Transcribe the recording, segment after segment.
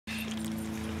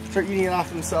start eating it off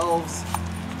themselves.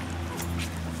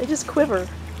 They just quiver.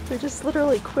 They're just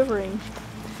literally quivering.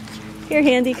 Here,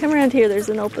 Handy, come around here. There's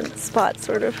an open spot,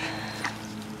 sort of.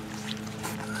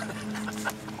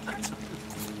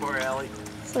 Poor Ellie.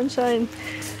 Sunshine.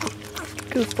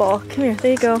 Goofball. Come here.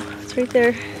 There you go. It's right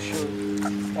there.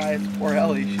 Why, poor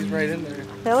Ellie. She's right in there.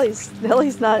 Ellie's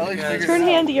not. Turn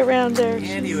Handy around there.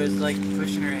 Handy was like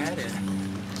pushing her head in.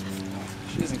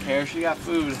 She doesn't care. She got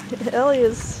food. Ellie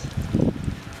is.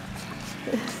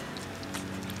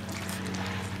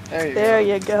 There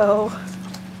you go.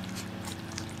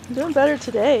 You're doing better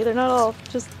today. They're not all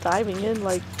just diving in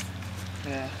like.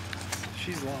 Yeah.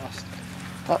 She's lost.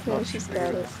 Yeah, she's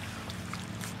got it.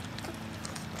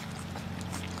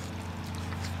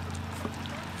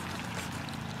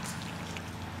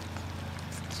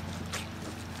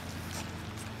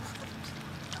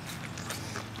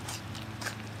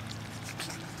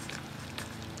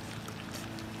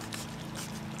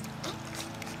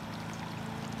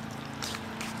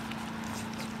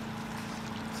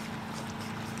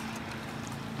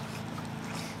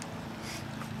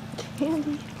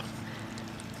 Handy.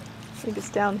 I think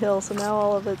it's downhill, so now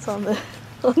all of it's on the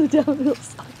downhill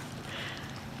side.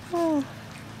 Ah.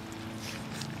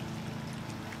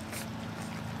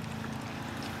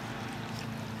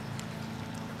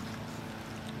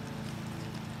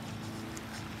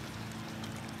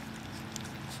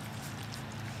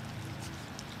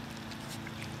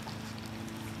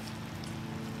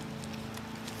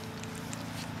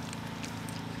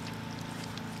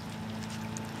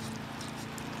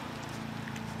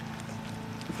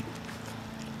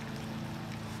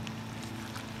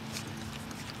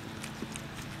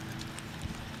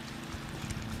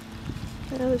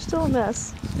 Yeah, they're still a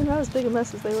mess. They're not as big a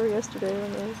mess as they were yesterday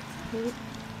when they